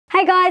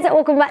Hey guys,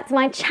 welcome back to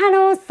my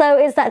channel. So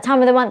it's that time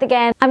of the month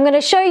again. I'm going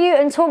to show you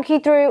and talk you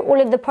through all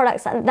of the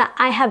products that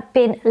I have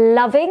been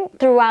loving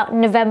throughout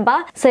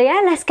November. So yeah,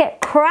 let's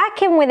get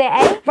cracking with it,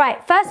 eh?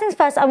 Right, first things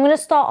first, I'm going to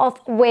start off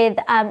with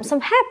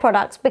some hair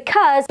products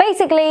because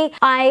basically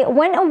I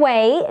went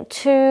away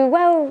to,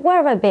 well, where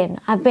have I been?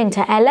 I've been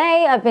to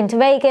LA, I've been to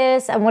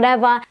Vegas and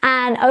whatever.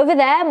 And over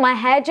there, my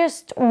hair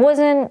just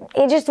wasn't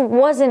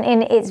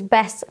in its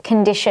best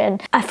condition.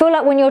 I feel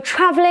like when you're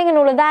traveling and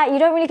all of that, you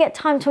don't really get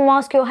time to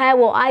mask your hair.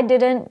 Well, I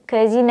didn't,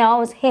 because you know I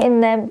was hitting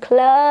them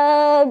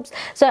clubs.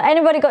 So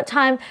anybody got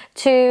time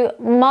to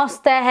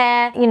mask their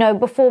hair, you know,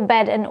 before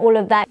bed and all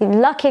of that? You're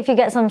lucky if you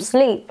get some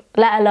sleep,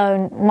 let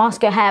alone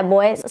mask your hair,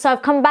 boys. So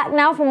I've come back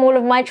now from all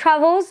of my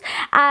travels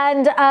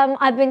and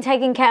I've been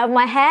taking care of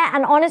my hair,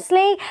 and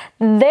honestly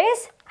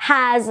this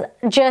has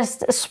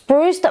just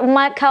spruced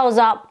my curls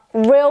up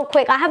real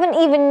quick. I haven't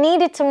even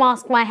needed to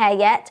mask my hair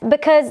yet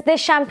because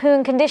this shampoo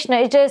and conditioner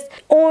is just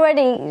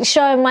already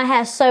showing my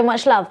hair so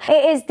much love.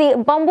 It is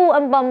the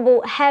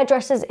Bumble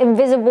Hairdresser's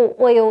Invisible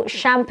Oil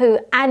Shampoo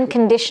and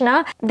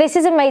Conditioner. This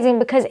is amazing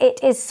because it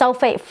is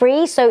sulfate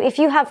free. So if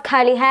you have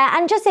curly hair,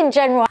 and just in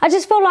general, I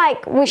just feel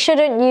like we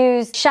shouldn't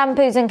use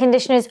shampoos and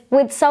conditioners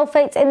with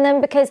sulfates in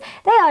them because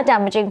they are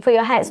damaging for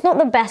your hair. It's not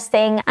the best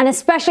thing, and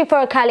especially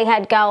for a curly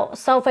haired girl,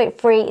 sulfate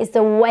free is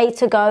the way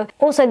to go.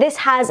 Also, this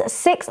has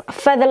 6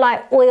 feather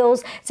light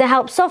oils to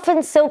help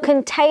soften,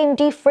 silken, tame,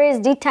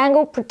 defrizz,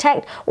 detangle,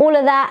 protect, all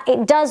of that.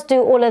 It does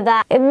do all of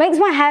that. It makes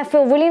my hair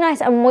feel really nice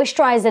and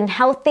moisturized and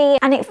healthy,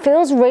 and it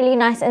feels really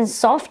nice and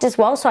soft as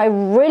well. So I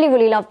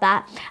really love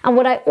that. And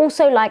what I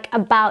also like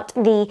about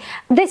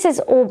this is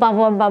all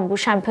Bumble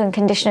shampoo and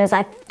conditioners,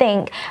 I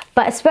think,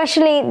 but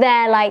especially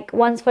they're like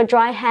ones for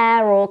dry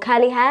hair or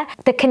curly hair.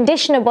 The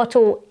conditioner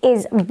bottle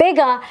is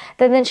bigger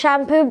than the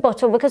shampoo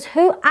bottle because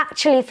who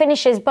actually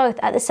finishes both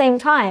at the same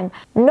time?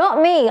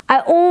 Not me. I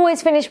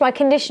always finish my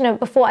conditioner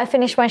before I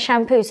finish my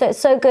shampoo, so it's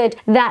so good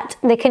that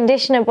the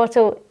conditioner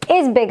bottle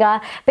is bigger.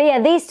 But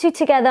yeah, these two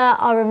together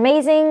are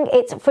amazing.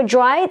 It's for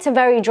dry, it's a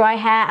very dry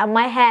hair, and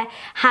my hair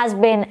has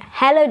been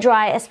hella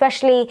dry,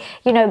 especially,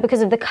 you know,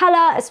 because of the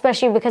color,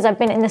 especially because I've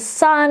been in the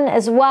sun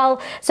as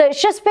well. So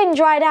it's just been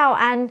dried out,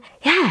 and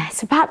yeah,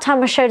 it's about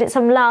time I showed it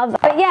some love.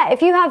 But yeah,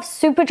 if you have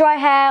super dry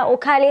hair or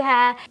curly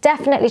hair,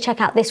 definitely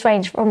check out this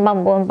range from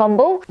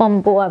Bumble.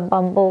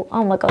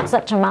 Oh my god,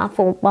 such a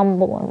mouthful.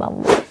 Bumble.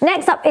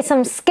 Next up is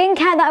some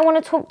skincare that I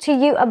want to talk to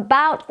you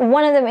about.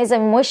 One of them is a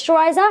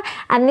moisturizer,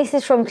 and this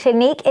is from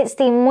Clinique. It's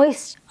the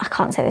I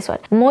can't say this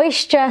word.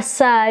 Moisture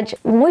Surge.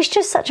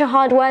 Moisture is such a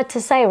hard word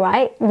to say,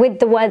 right? With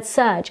the word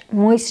surge.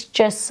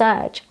 Moisture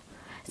Surge.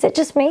 Is it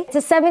just me? It's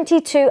a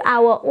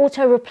 72-hour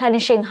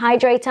auto-replenishing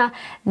hydrator.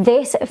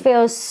 This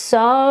feels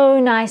so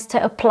nice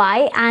to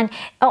apply, and it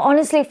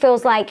honestly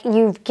feels like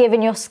you've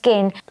given your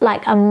skin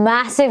like a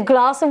massive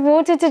glass of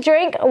water to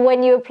drink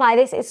when you apply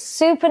this. It's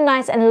super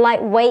nice and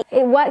lightweight.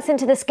 It works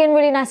into the skin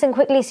really nice and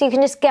quickly, so you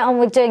can just get on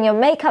with doing your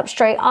makeup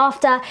straight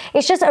after.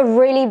 It's just a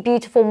really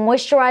beautiful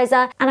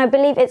moisturizer, and I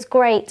believe it's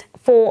great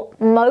for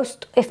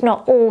most, if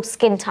not all,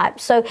 skin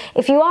types. So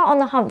if you are on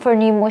the hunt for a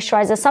new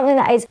moisturizer, something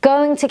that is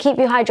going to keep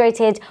you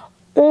hydrated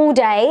all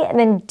day,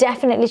 then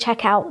definitely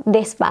check out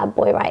this bad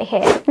boy right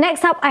here.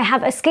 Next up, I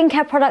have a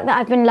skincare product that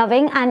I've been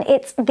loving, and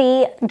it's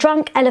the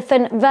Drunk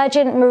Elephant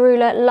Virgin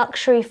Marula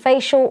Luxury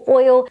Facial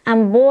Oil,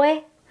 and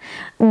boy,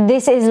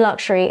 this is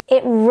luxury.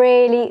 It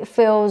really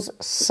feels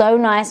so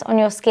nice on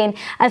your skin.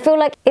 I feel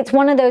like it's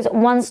one of those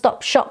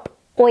one-stop shop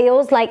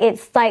oils. Like,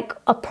 it's like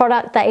a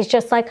product that is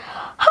just like,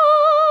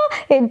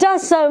 it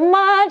does so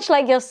much,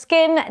 like your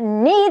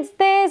skin needs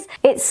this.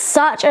 It's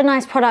such a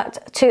nice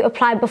product to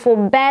apply before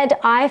bed,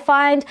 I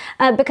find,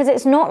 because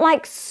it's not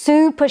like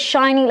super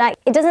shiny. Like,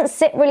 it doesn't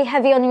sit really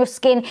heavy on your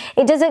skin.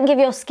 It doesn't give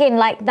your skin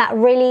like that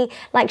really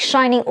like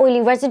shiny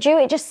oily residue.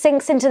 It just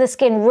sinks into the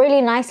skin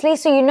really nicely,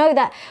 so you know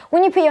that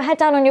when you put your head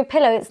down on your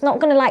pillow, it's not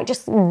gonna like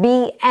just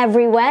be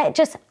everywhere. It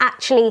just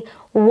actually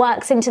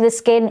works into the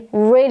skin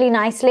really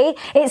nicely.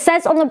 It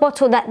says on the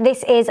bottle that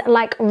this is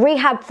like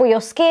rehab for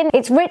your skin.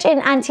 It's rich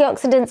in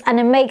antioxidants and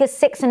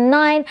omega-6 and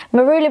 9.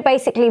 Marula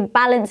basically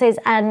balances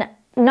and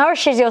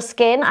nourishes your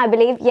skin, I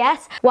believe,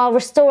 yes, while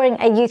restoring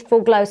a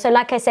youthful glow. So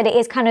like I said, it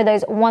is kind of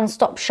those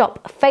one-stop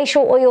shop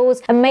facial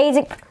oils.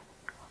 Amazing.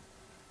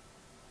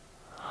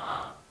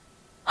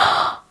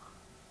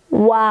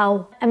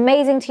 Wow,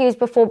 amazing to use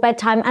before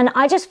bedtime. And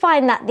I just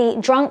find that the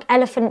Drunk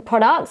Elephant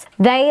products,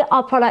 they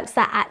are products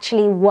that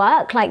actually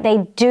work. Like,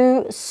 they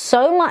do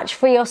so much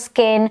for your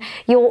skin.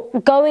 You're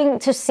going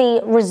to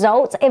see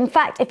results. In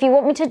fact, if you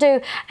want me to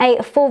do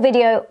a full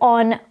video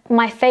on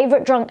my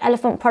favorite Drunk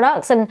Elephant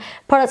products and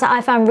products that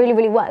I found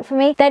really work for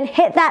me, then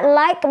hit that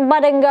like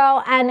button,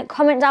 girl, and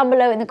comment down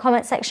below in the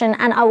comment section,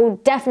 and I will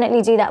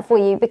definitely do that for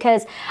you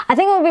because I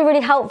think it will be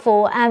really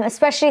helpful,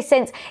 especially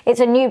since it's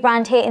a new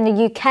brand here in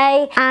the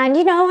UK. And and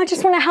you know, I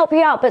just want to help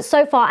you out. But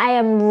so far I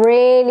am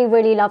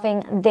really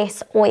loving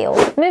this oil.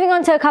 Moving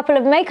on to a couple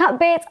of makeup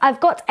bits, I've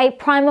got a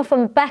primer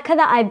from Becca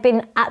that I've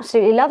been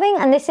absolutely loving,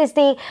 and this is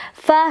the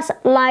First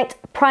Light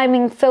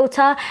priming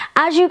filter.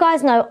 As you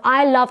guys know,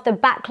 I love the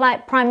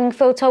backlight priming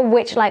filter,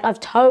 which like I've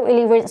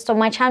totally rinsed on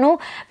my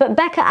channel, but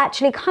Becca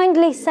actually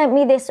kindly sent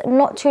me this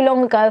not too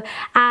long ago,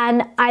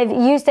 and I've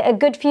used it a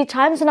good few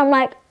times, and I'm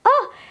like,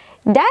 oh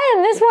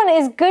damn, this one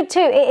is good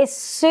too. It is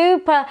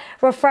super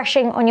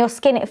refreshing on your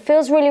skin. It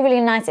feels really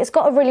nice. It's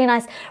got a really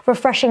nice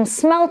refreshing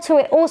smell to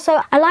it.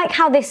 Also, I like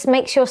how this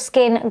makes your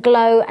skin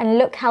glow and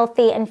look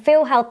healthy and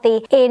feel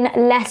healthy in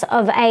less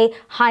of a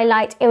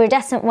highlight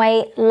iridescent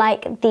way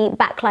like the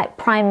backlight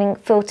priming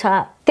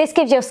filter. This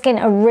gives your skin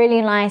a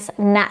really nice,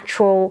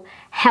 natural,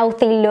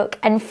 healthy look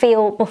and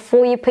feel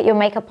before you put your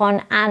makeup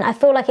on, and I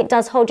feel like it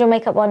does hold your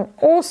makeup on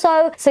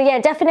also. So yeah,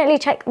 definitely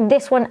check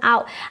this one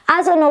out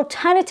as an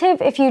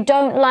alternative if you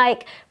don't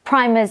like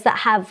primers that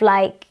have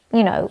like,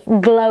 you know,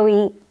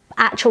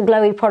 actual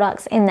glowy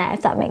products in there,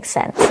 if that makes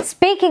sense.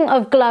 Speaking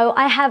of glow,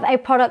 I have a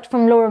product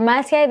from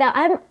Mercier that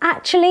I'm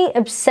actually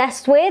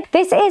obsessed with.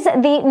 This is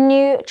the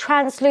new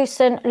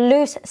translucent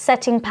loose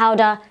setting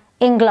powder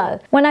in Glow.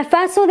 When I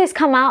first saw this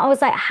come out, I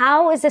was like,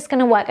 how is this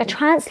gonna work? A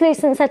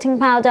translucent setting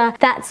powder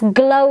that's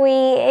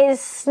glowy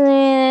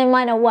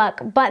might not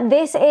work, but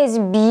this is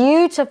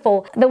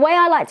beautiful. The way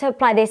I like to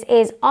apply this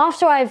is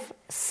after I've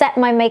set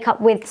my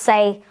makeup with,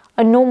 say,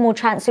 a normal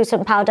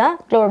translucent powder,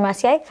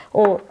 Mercier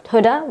or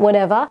Huda,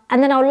 whatever,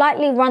 and then I'll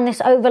lightly run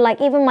this over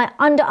like even my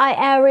under eye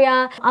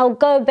area. I'll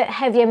go a bit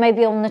heavier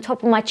maybe on the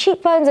top of my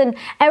cheekbones and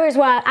areas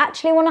where I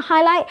actually want to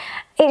highlight.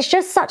 It's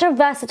just such a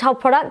versatile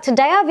product.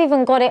 Today I've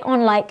even got it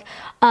on like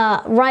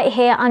right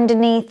here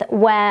underneath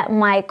where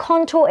my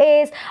contour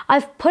is.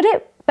 I've put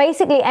it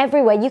basically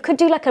everywhere. You could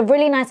do like a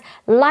really nice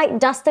light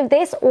dust of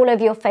this all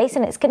over your face,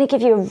 and it's going to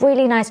give you a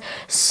really nice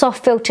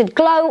soft filtered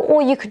glow,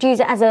 or you could use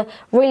it as a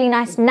really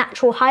nice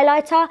natural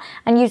highlighter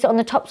and use it on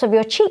the tops of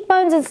your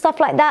cheekbones and stuff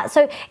like that.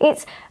 So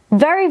it's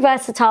very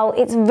versatile,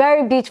 it's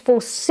very beautiful,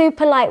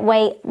 super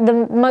lightweight,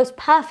 the most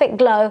perfect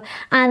glow,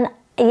 and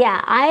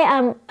yeah, I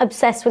am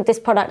obsessed with this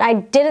product. I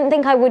didn't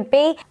think I would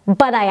be,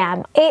 but I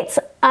am. It's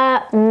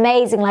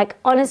amazing. Like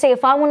honestly,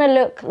 if I want to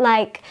look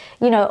like,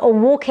 you know, a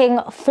walking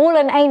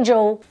fallen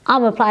angel,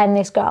 I'm applying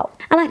this, girl.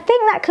 And I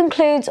think that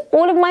concludes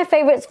all of my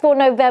favorites for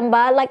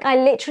November. Like I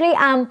literally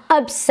am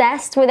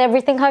obsessed with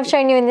everything I've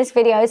shown you in this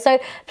video. So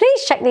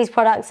please check these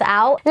products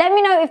out. Let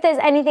me know if there's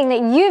anything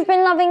that you've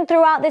been loving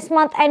throughout this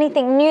month,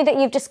 anything new that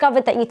you've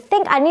discovered that you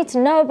think I need to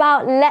know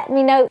about. Let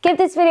me know. Give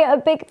this video a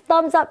big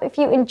thumbs up if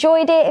you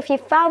enjoyed it, if you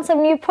found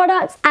some new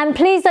products, and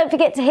please don't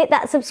forget to hit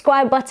that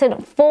subscribe button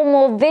for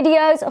more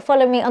videos.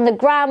 Follow me on the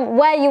gram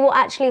where you will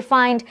actually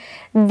find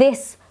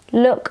this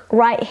look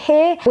right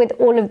here with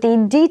all of the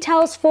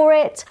details for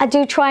it. I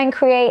do try and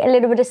create a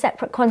little bit of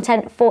separate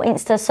content for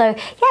Insta, so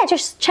yeah,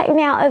 just check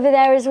me out over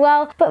there as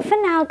well. But for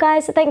now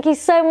guys, thank you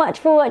so much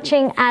for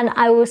watching, and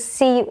I will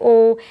see you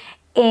all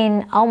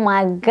in, oh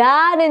my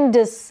god, in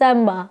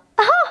December.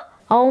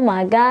 Oh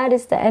my god,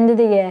 it's the end of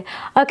the year.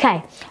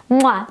 Okay,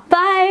 mwah,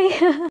 bye.